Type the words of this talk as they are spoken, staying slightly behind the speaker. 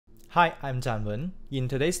Hi, I'm Zhanwen. In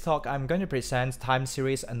today's talk, I'm going to present time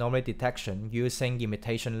series anomaly detection using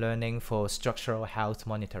imitation learning for structural health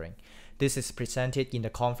monitoring. This is presented in the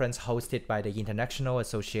conference hosted by the International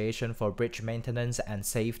Association for Bridge Maintenance and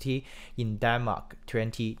Safety in Denmark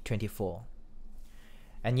 2024.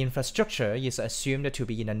 An infrastructure is assumed to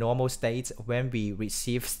be in a normal state when we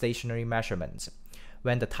receive stationary measurements.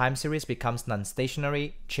 When the time series becomes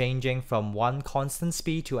non-stationary, changing from one constant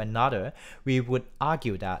speed to another, we would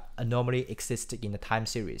argue that anomaly exists in the time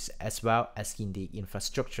series as well as in the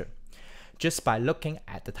infrastructure. Just by looking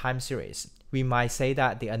at the time series, we might say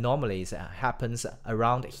that the anomalies happens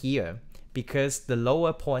around here because the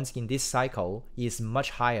lower points in this cycle is much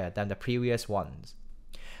higher than the previous ones.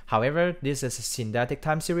 However, this is a synthetic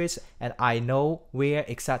time series and I know where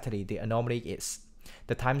exactly the anomaly is.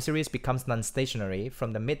 The time series becomes non-stationary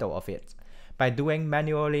from the middle of it. By doing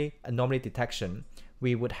manually anomaly detection,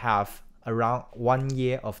 we would have around 1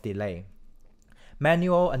 year of delay.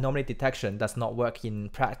 Manual anomaly detection does not work in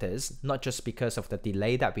practice, not just because of the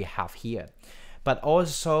delay that we have here, but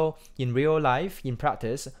also in real life, in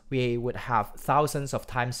practice, we would have thousands of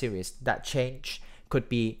time series that change, could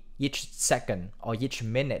be each second or each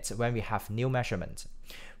minute when we have new measurements.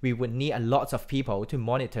 We would need a lot of people to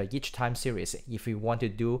monitor each time series if we want to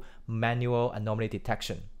do manual anomaly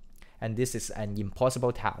detection. And this is an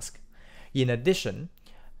impossible task. In addition,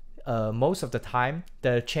 most of the time,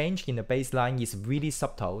 the change in the baseline is really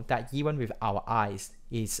subtle that even with our eyes,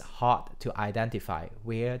 it's hard to identify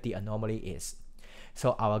where the anomaly is.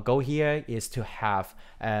 So our goal here is to have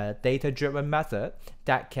a data-driven method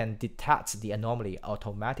that can detect the anomaly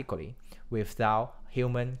automatically without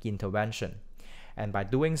human intervention. And by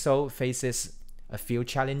doing so, faces a few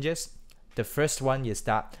challenges. The first one is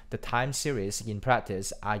that the time series in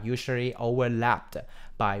practice are usually overlapped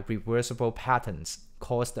by reversible patterns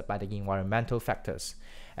caused by the environmental factors,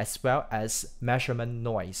 as well as measurement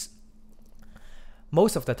noise.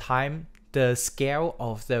 Most of the time, the scale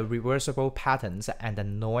of the reversible patterns and the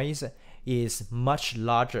noise is much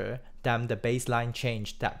larger than the baseline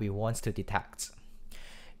change that we want to detect.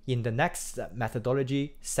 In the next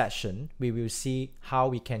methodology session, we will see how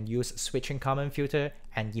we can use switching Kalman filter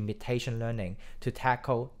and imitation learning to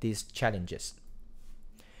tackle these challenges.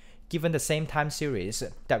 Given the same time series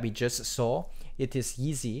that we just saw, it is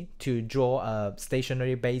easy to draw a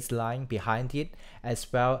stationary baseline behind it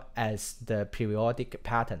as well as the periodic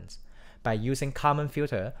patterns. By using Kalman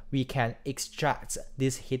filter, we can extract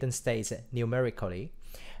these hidden states numerically,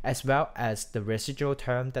 as well as the residual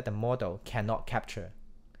term that the model cannot capture.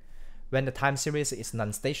 When the time series is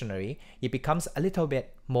non-stationary, it becomes a little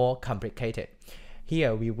bit more complicated.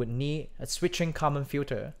 Here we would need a switching Kalman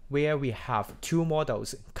filter where we have two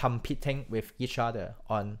models competing with each other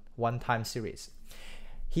on one time series.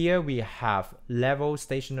 Here we have level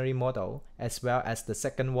stationary model as well as the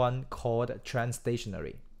second one called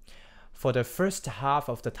trans-stationary. For the first half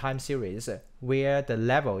of the time series, where the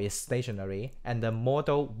level is stationary and the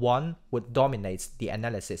model 1 would dominate the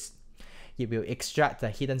analysis, it will extract the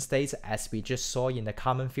hidden states as we just saw in the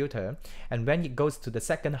Kalman filter, and when it goes to the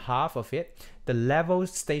second half of it, the level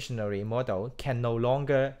stationary model can no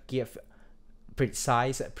longer give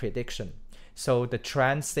precise prediction. So the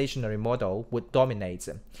trans-stationary model would dominate,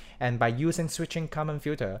 and by using switching Kalman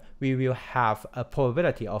filter, we will have a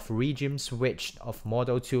probability of regime switch of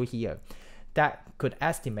model 2 here that could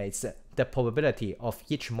estimate the probability of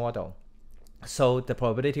each model. So the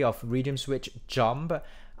probability of regime switch jump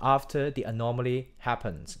after the anomaly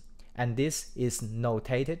happens, and this is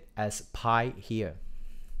notated as pi here.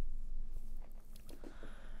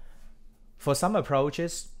 For some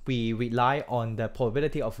approaches, we rely on the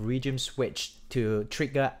probability of regime switch to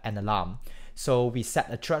trigger an alarm. So we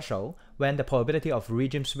set a threshold when the probability of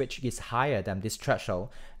regime switch is higher than this threshold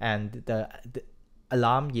and the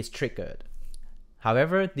alarm is triggered.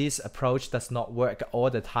 However, this approach does not work all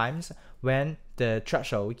the times when the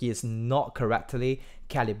threshold is not correctly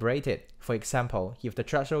calibrated. For example, if the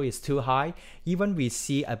threshold is too high, even we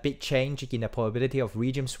see a big change in the probability of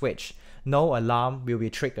regime switch, no alarm will be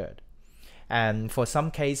triggered. And for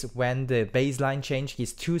some case, when the baseline change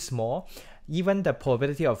is too small, even the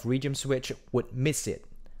probability of regime switch would miss it.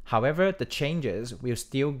 However, the changes will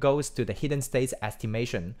still go to the hidden states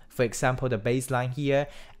estimation, for example, the baseline here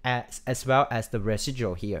as well as the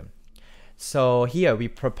residual here. So here we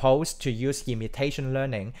propose to use imitation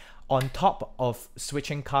learning on top of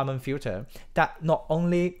switching Kalman filter that not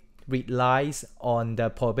only relies on the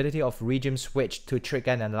probability of regime switch to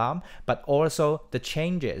trigger an alarm, but also the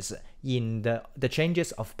changes in the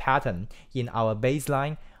changes of pattern in our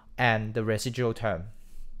baseline and the residual term.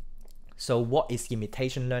 So what is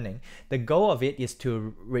imitation learning? The goal of it is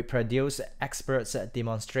to reproduce experts'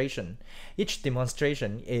 demonstration. Each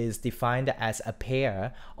demonstration is defined as a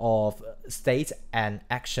pair of state and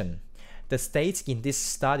action. The state in this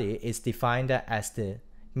study is defined as the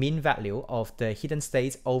mean value of the hidden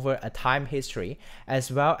states over a time history,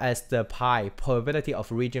 as well as the pi probability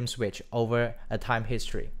of regime switch over a time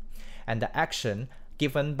history. And the action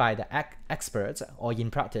given by the experts, or in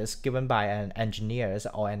practice given by an engineer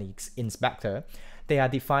or an inspector, they are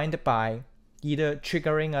defined by either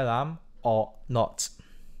triggering alarm or not.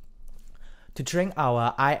 To train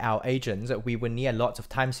our IR agents, we will need a lot of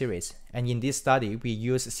time series, and in this study, we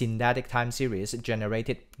use synthetic time series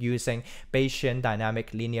generated using Bayesian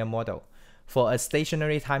dynamic linear model. For a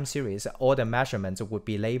stationary time series, all the measurements would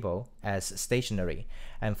be labeled as stationary,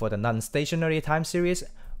 and for the non-stationary time series,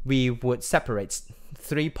 we would separate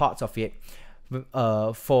three parts of it.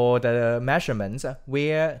 For the measurements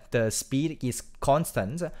where the speed is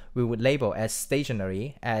constant, we would label as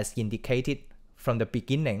stationary, as indicated from the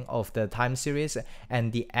beginning of the time series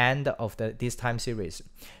and the end of this time series.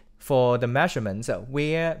 For the measurements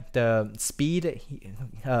where the speed,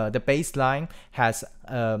 the baseline has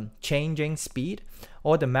changing speed,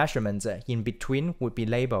 all the measurements in between would be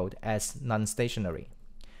labeled as non-stationary.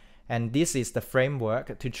 And this is the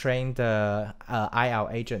framework to train the IR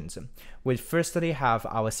agents. We firstly have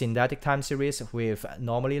our synthetic time series with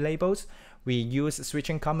anomaly labels. We use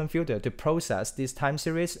switching common filter to process this time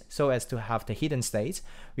series so as to have the hidden states.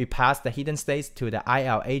 We pass the hidden states to the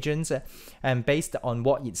IR agents, and based on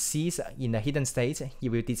what it sees in the hidden states, it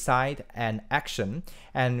will decide an action,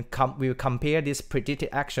 and we will compare this predicted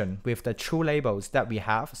action with the true labels that we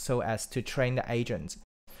have so as to train the agent.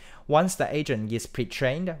 Once the agent is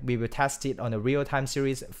pre-trained, we will test it on a real-time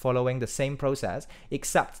series following the same process,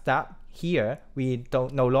 except that here we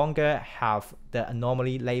no longer have the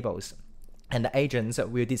anomaly labels, and the agents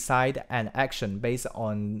will decide an action based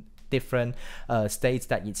on different states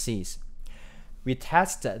that it sees. We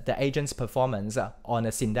test the agent's performance on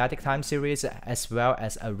a synthetic time series as well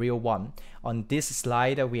as a real one. On this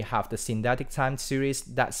slide, we have the synthetic time series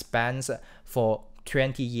that spans for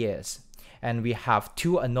 20 years. And we have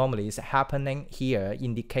two anomalies happening here,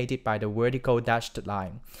 indicated by the vertical dashed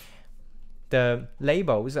line. The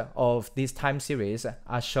labels of this time series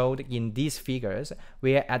are shown in these figures,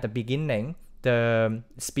 where at the beginning, the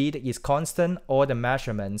speed is constant, all the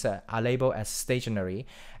measurements are labeled as stationary,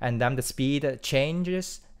 and then the speed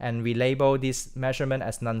changes, and we label this measurement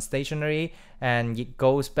as non-stationary, and it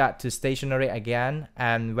goes back to stationary again,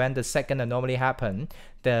 and when the second anomaly happens,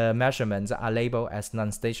 the measurements are labeled as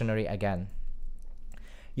non-stationary again.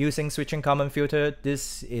 Using switching common filter,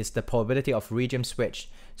 this is the probability of regime switch.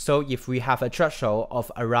 So if we have a threshold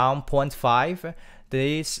of around 0.5,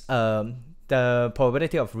 the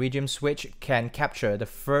probability of regime switch can capture the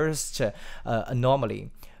first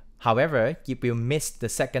anomaly. However, it will miss the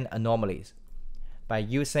second anomaly. By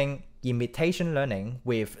using imitation learning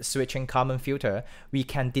with switching common filter, we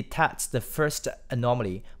can detect the first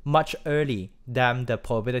anomaly much earlier than the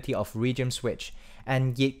probability of regime switch,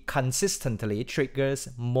 and it consistently triggers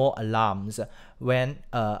more alarms when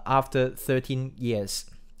after 13 years.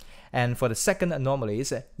 And for the second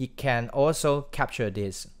anomalies, it can also capture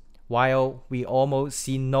this, while we almost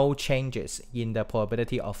see no changes in the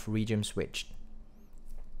probability of regime switch.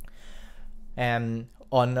 And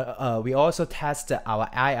we also test our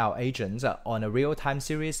IR agents on a real-time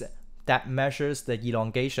series that measures the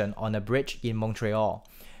elongation on a bridge in Montreal.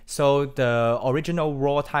 So the original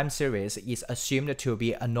raw time series is assumed to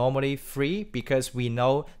be anomaly free because we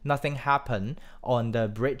know nothing happened on the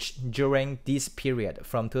bridge during this period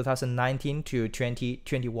from 2019 to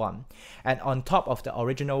 2021. And on top of the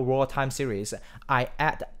original raw time series, I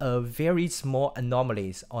add a very small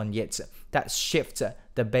anomalies on it that shift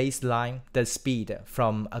the baseline, the speed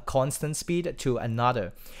from a constant speed to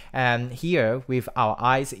another. And here with our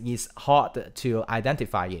eyes, it's hard to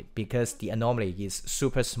identify it because the anomaly is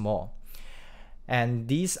super small. And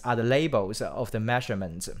these are the labels of the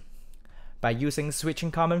measurements. By using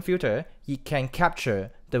switching common filter, it can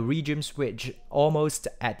capture the regime switch almost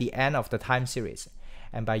at the end of the time series.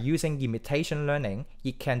 And by using imitation learning,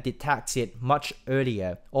 it can detect it much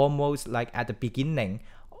earlier, almost like at the beginning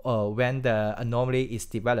when the anomaly is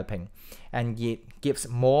developing, and it gives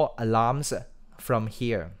more alarms from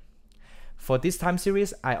here. For this time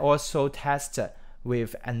series, I also test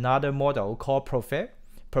with another model called Profit,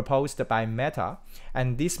 proposed by Meta,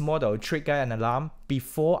 and this model trigger an alarm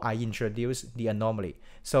before I introduce the anomaly.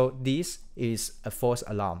 So this is a false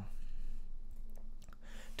alarm.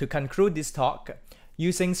 To conclude this talk,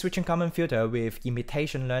 using switching common filter with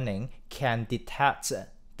imitation learning can detect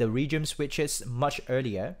the regime switches much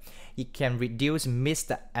earlier. It can reduce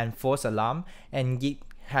missed and false alarm, and it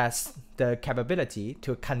has the capability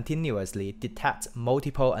to continuously detect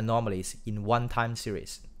multiple anomalies in one time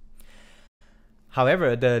series.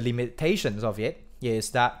 However, the limitations of it is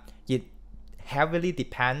that it heavily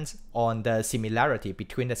depends on the similarity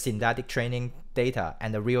between the synthetic training data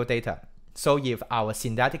and the real data. So if our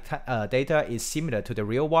synthetic data is similar to the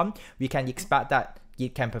real one, we can expect that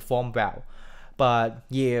it can perform well. But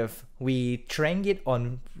if we train it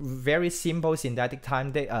on very simple synthetic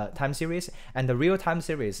time series and the real time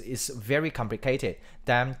series is very complicated,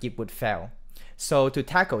 then it would fail. So to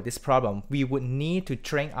tackle this problem, we would need to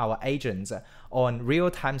train our agents on real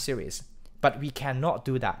time series. But we cannot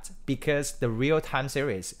do that because the real time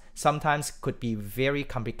series sometimes could be very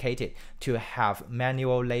complicated to have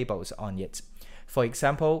manual labels on it. For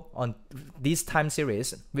example, on this time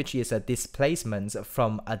series, which is a displacement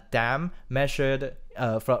from a dam measured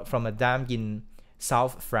from a dam in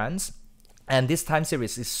South France, and this time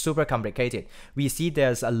series is super complicated. We see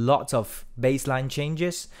there's a lot of baseline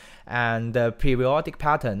changes, and the periodic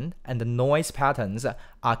pattern and the noise patterns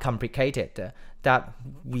are complicated that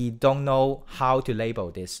we don't know how to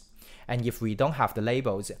label this. And if we don't have the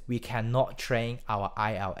labels, we cannot train our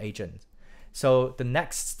IL agent. So the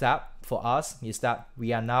next step for us is that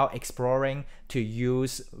we are now exploring to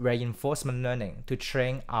use reinforcement learning to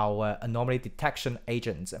train our anomaly detection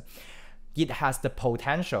agents. It has the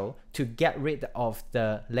potential to get rid of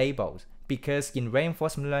the labels because in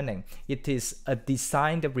reinforcement learning, it is a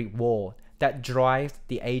designed reward that drives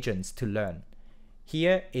the agents to learn.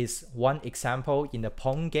 Here is one example in the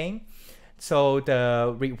Pong game. So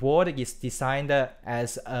the reward is designed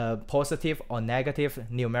as a positive or negative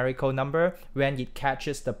numerical number. When it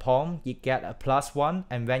catches the pawn, it get a +1,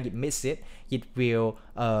 and when it misses it, it will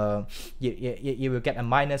get a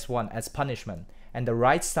 -1 as punishment. And the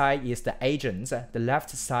right side is the agents, the left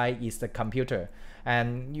side is the computer.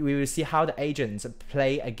 And we will see how the agents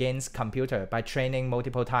play against computer by training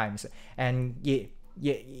multiple times. And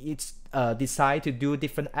it's decide to do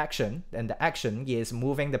different action, and the action is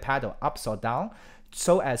moving the paddle up or down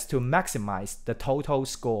so as to maximize the total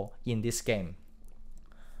score in this game.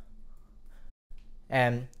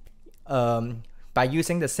 And by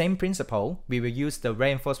using the same principle, we will use the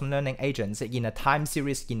reinforcement learning agents in a time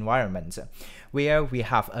series environment where we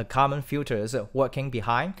have a Kalman filters working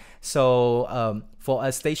behind. So for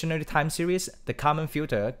a stationary time series, the Kalman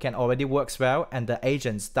filter can already works well, and the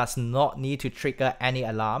agents does not need to trigger any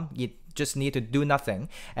alarm. It just need to do nothing,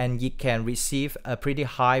 and it can receive a pretty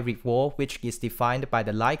high reward, which is defined by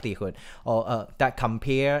the likelihood or that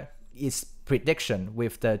compare its prediction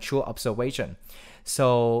with the true observation.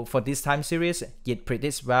 So for this time series, it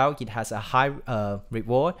predicts well, it has a high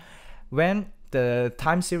reward. When the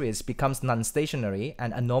time series becomes non-stationary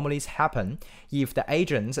and anomalies happen, if the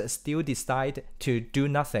agents still decide to do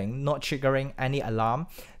nothing, not triggering any alarm,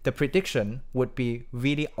 the prediction would be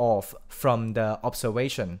really off from the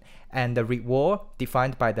observation, and the reward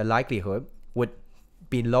defined by the likelihood would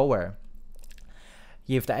be lower.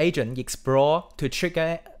 If the agent explore to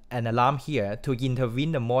trigger an alarm here to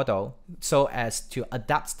intervene the model so as to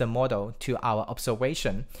adapt the model to our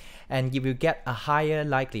observation, and you will get a higher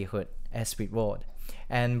likelihood as reward.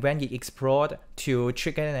 And when you explored to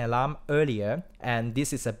trigger an alarm earlier, and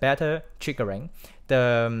this is a better triggering,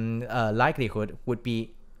 the likelihood would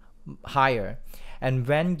be higher. And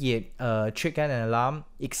when you trigger an alarm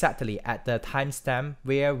exactly at the timestamp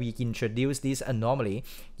where we introduce this anomaly,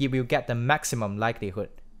 you will get the maximum likelihood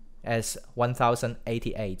as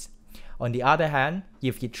 1088. On the other hand,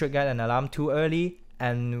 if you trigger an alarm too early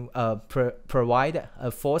and provide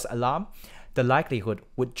a false alarm, the likelihood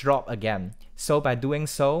would drop again. So by doing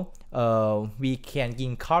so, we can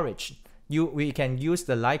use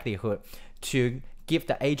the likelihood to give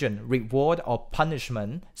the agent reward or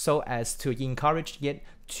punishment so as to encourage it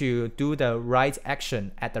to do the right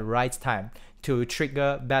action at the right time to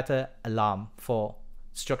trigger better alarm for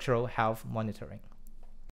structural health monitoring.